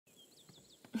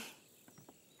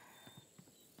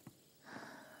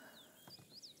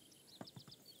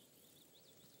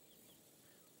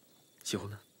喜欢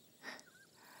吗？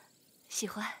喜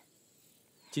欢。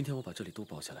今天我把这里都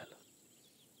包下来了。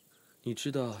你知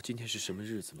道今天是什么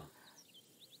日子吗？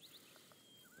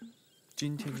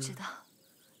今天呢，不知道，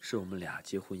是我们俩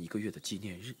结婚1个月的纪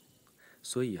念日，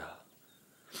所以啊，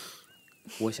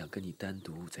我想跟你单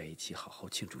独在一起好好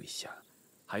庆祝一下。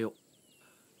还有，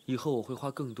以后我会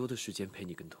花更多的时间陪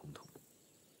你跟彤彤。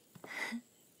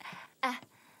哎，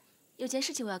有件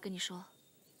事情我要跟你说。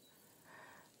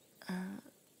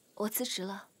我辞职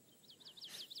了。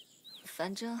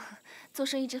反正做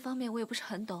生意这方面我也不是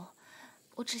很懂，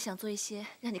我只想做一些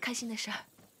让你开心的事儿。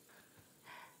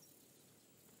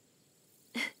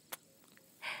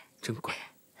真乖。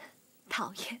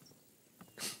讨厌。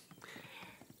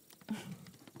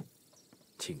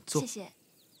请坐。谢谢。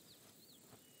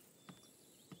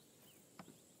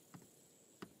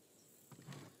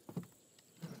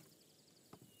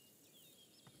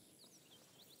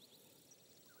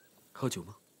喝酒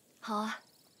吗？好啊。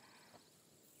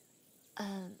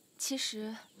其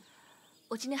实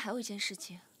我今天还有一件事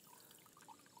情，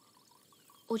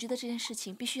我觉得这件事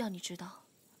情必须要你知道。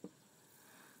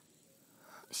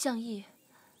向毅，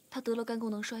他得了肝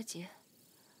功能衰竭，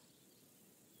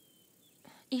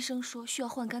医生说需要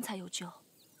换肝才有救。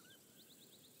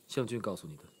向军告诉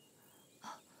你的？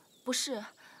不是，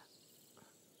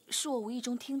是我无意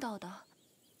中听到的。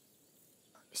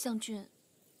向俊，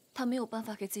他没有办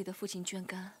法给自己的父亲捐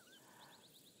肝，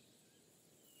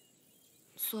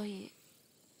所以，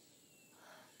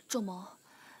仲谋，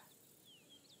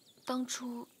当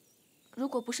初如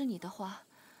果不是你的话，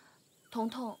彤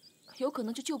彤有可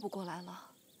能就救不过来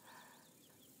了。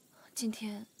今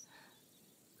天，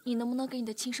你能不能给你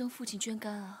的亲生父亲捐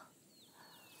肝啊？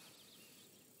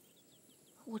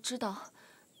我知道，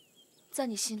在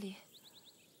你心里，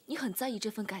你很在意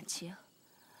这份感情，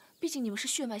毕竟你们是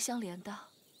血脉相连的。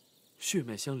血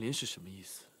脉相连是什么意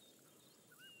思？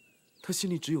他心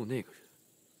里只有那个人，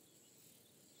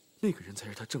那个人才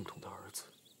是他正统的儿子，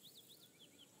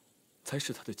才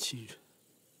是他的亲人。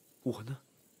我呢？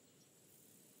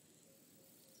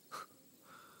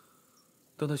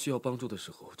当他需要帮助的时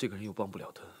候，这个人又帮不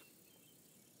了他。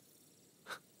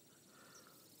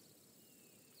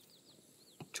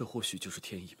这或许就是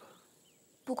天意吧。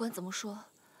不管怎么说，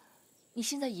你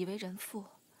现在已为人父，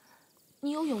你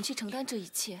有勇气承担这一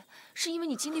切，是因为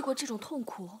你经历过这种痛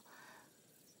苦。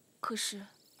可是，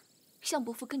向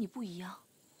伯父跟你不一样。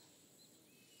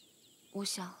我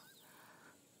想，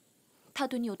他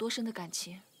对你有多深的感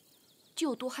情，就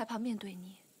有多害怕面对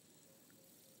你。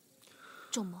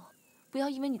仲谋，不要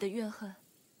因为你的怨恨，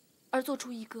而做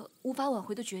出一个无法挽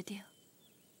回的决定。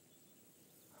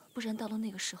不然到了那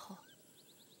个时候，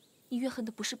你怨恨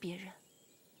的不是别人，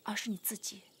而是你自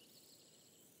己。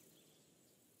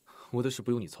我的事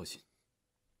不用你操心。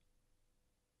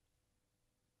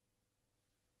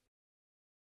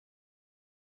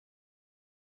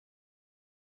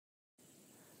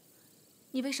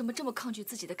你为什么这么抗拒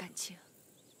自己的感情？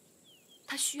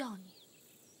他需要你，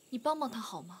你帮帮他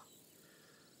好吗？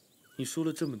你说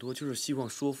了这么多，就是希望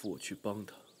说服我去帮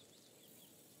他。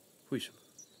为什么？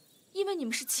因为你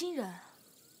们是亲人。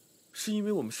是因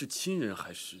为我们是亲人，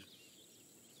还是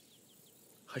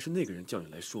那个人叫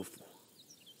你来说服我？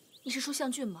你是说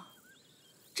向俊吗？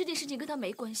这件事情跟他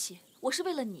没关系，我是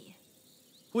为了你。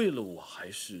为了我，还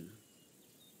是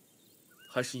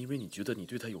因为你觉得你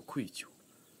对他有愧疚，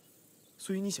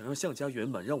所以你想让向家圆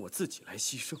满，让我自己来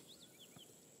牺牲？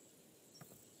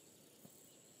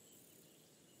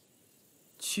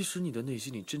其实你的内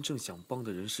心里真正想帮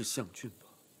的人是向俊吧？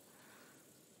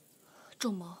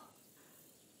仲谋，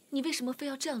你为什么非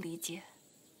要这样理解？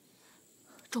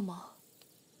仲谋，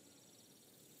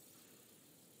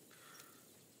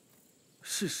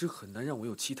事实很难让我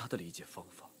有其他的理解方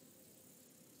法。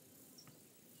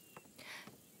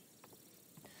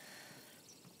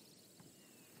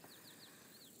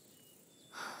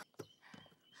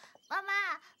妈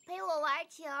妈，陪我玩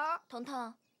球。彤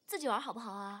彤，自己玩好不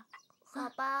好啊？好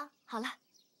吧。好了，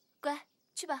乖，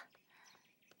去吧。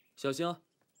小心啊！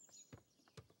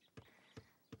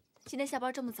今天下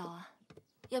班这么早啊？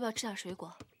要不要吃点水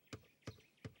果？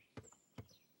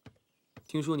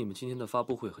听说你们今天的发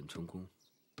布会很成功，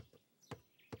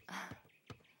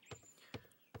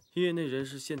业内人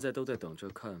士现在都在等着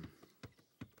看，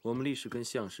我们力士跟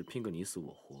向氏拼个你死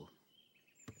我活，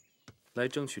来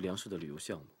争取梁氏的旅游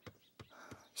项目。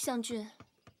向俊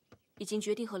已经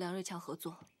决定和梁瑞强合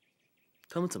作。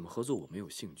他们怎么合作我没有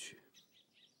兴趣，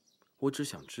我只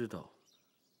想知道，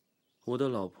我的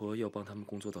老婆要帮他们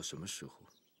工作到什么时候。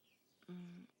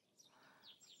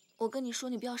我跟你说，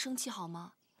你不要生气好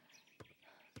吗？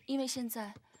因为现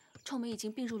在，臭梅已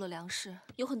经并入了梁氏，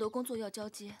有很多工作要交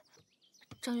接，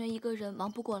张元一个人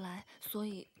忙不过来，所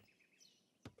以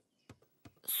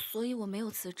我没有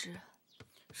辞职。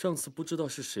上次不知道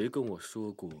是谁跟我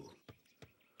说过，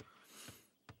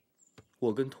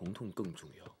我跟彤彤更重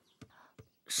要。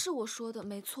是我说的，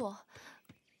没错。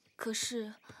可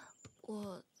是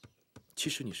我……其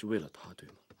实你是为了他，对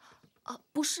吗？啊，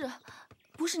不是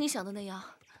你想的那样。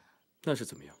那是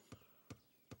怎么样？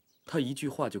他一句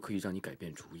话就可以让你改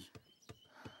变主意？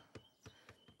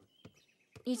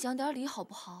你讲点理好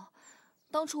不好？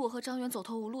当初我和张元走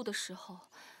投无路的时候，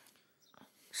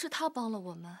是他帮了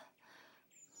我们。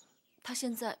他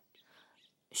现在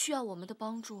需要我们的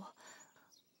帮助，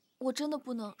我真的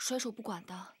不能甩手不管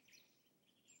的。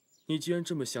你既然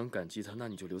这么想感激他，那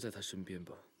你就留在他身边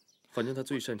吧。反正他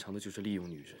最擅长的就是利用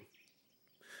女人，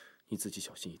你自己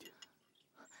小心一点。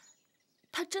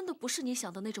他真的不是你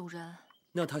想的那种人。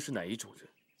那他是哪一种人？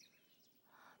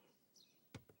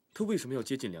他为什么要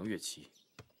接近梁月琪？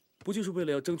不就是为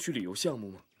了要争取旅游项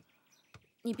目吗？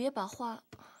你别把话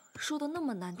说得那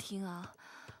么难听啊。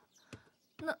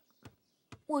那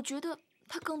我觉得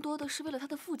他更多的是为了他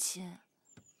的父亲。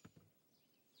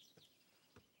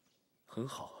很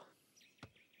好啊。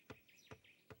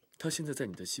他现在在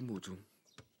你的心目中，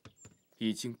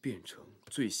已经变成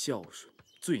最孝顺、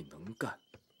最能干、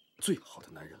最好的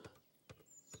男人了。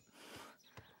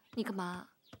你干嘛？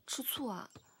吃醋啊？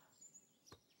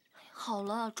好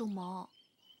了，仲谋。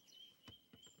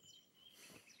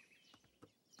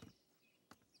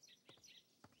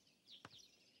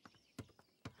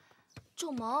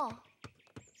仲谋。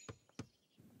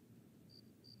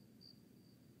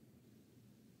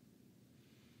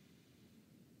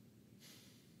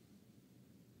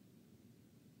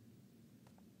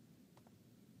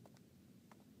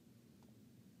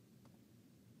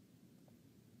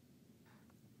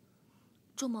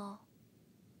仲谋，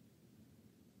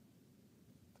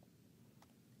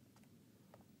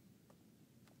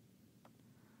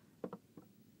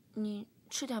你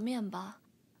吃点面吧，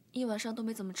一晚上都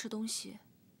没怎么吃东西。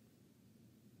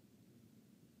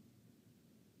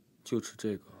就吃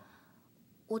这个？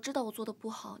我知道我做的不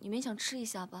好，你勉强吃一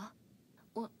下吧。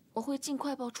我会尽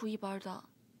快报出一班的。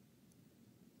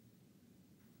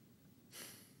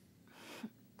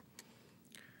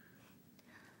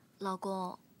老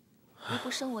公，你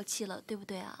不生我气了，对不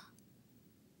对啊？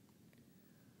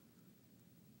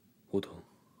梧桐，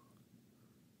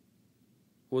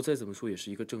我再怎么说也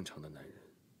是一个正常的男人，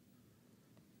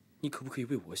你可不可以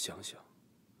为我想想？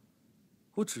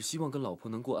我只希望跟老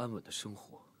婆能过安稳的生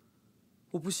活，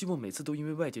我不希望每次都因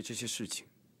为外界这些事情，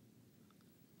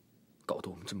搞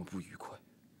得我们这么不愉快。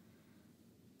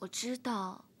我知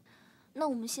道，那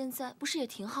我们现在不是也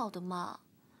挺好的吗？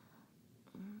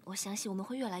我相信我们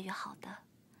会越来越好的。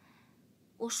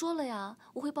我说了呀，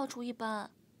我会报厨艺班，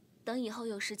等以后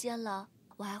有时间了，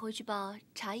我还会去报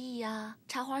茶艺呀、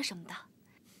插花什么的。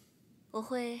我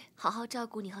会好好照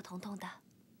顾你和彤彤的，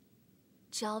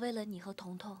只要为了你和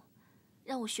彤彤，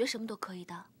让我学什么都可以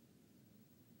的。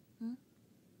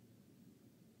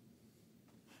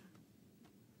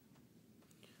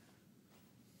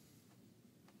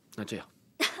那这样，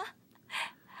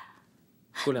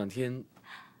过2天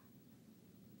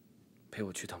陪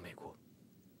我去趟美国。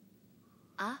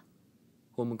啊？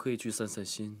我们可以去散散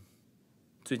心，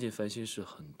最近烦心事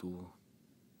很多，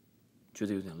觉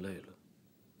得有点累了。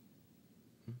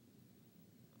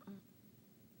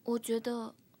我觉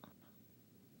得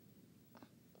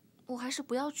我还是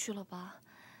不要去了吧。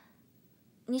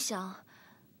你想，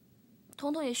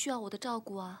彤彤也需要我的照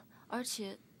顾啊，而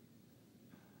且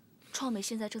创美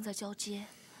现在正在交接，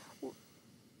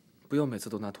不要每次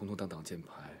都拿彤彤当挡箭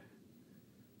牌。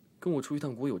跟我出一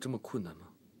趟国有这么困难吗？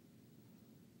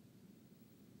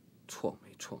创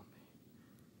美，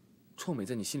创美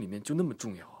在你心里面就那么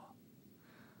重要啊？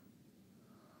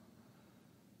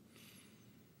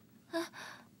哎，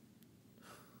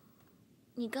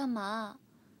你干嘛？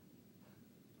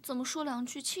怎么说两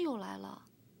句气又来了？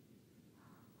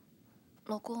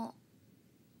老公，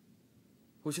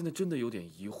我现在真的有点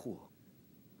疑惑，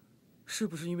是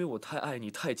不是因为我太爱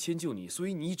你、太迁就你，所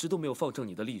以你一直都没有放正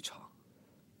你的立场？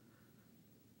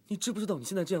你知不知道你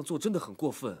现在这样做真的很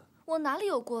过分？我哪里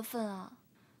有过分啊？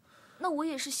那我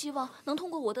也是希望能通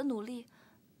过我的努力，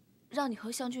让你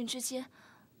和向俊之间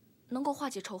能够化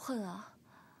解仇恨啊。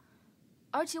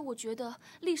而且我觉得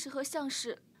厉氏和向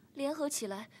氏联合起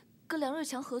来，跟梁瑞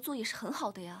强合作也是很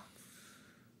好的呀。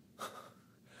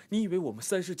你以为我们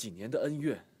30几年的恩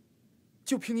怨，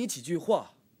就凭你几句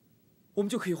话，我们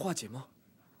就可以化解吗？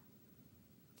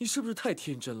你是不是太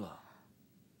天真了？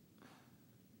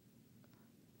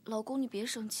老公，你别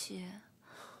生气。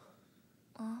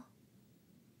啊？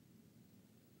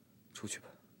出去吧。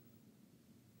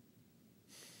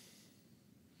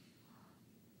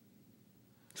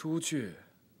朱雀。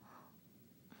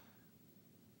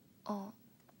哦。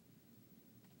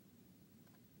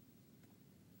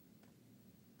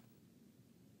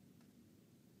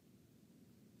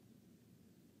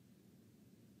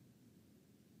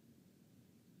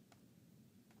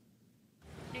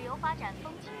旅游发展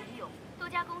风起云涌，多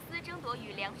家公司争夺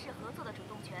与梁氏合作的主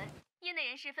动权。业内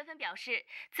人士纷纷表示，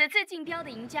此次竞标的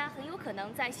赢家很有可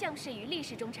能在项氏与力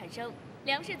氏中产生。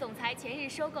梁氏总裁前日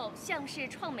收购项氏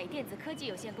创美电子科技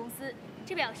有限公司，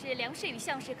这表示梁氏与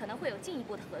项氏可能会有进一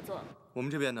步的合作。我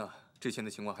们这边呢，之前的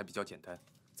情况还比较简单，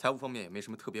财务方面也没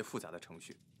什么特别复杂的程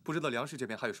序。不知道梁氏这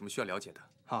边还有什么需要了解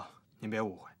的？您别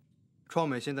误会，创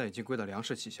美现在已经归到梁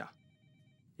氏旗下，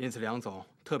因此梁总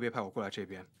特别派我过来这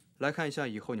边。 来看一下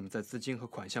以后你们在资金和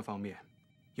款项方面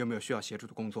有没有需要协助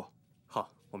的工作。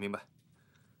好，我明白。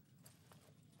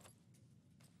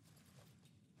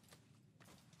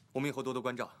我们以后多多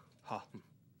关照。好，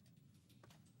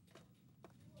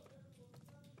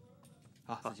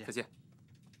好，再见。再见。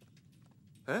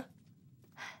哎，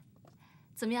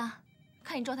怎么样？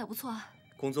看你状态不错啊。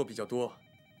工作比较多，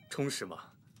充实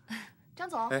吗？张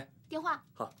总，哎，电话。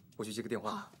好，我去接个电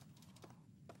话。好。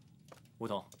吴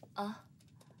总。啊。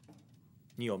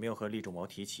 你有没有和厉仲谋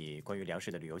提起关于梁氏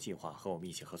的旅游计划和我们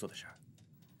一起合作的事儿？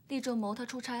厉仲谋他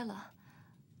出差了，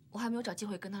我还没有找机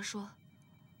会跟他说，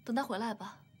等他回来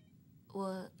吧，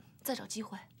我再找机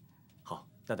会。好，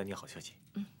那等你好消息。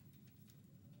嗯。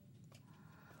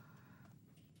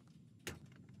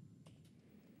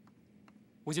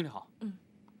吴经理好。嗯。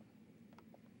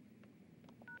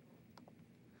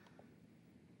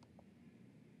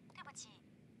对不起，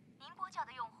您拨叫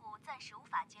的用户暂时无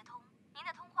法接通。 您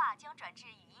的通话将转至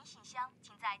语音信箱，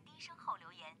请在低声后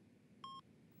留言。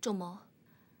仲谋，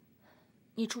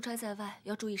你出差在外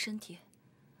要注意身体。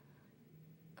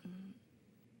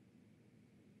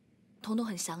彤彤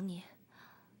很想你，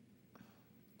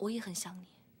我也很想你。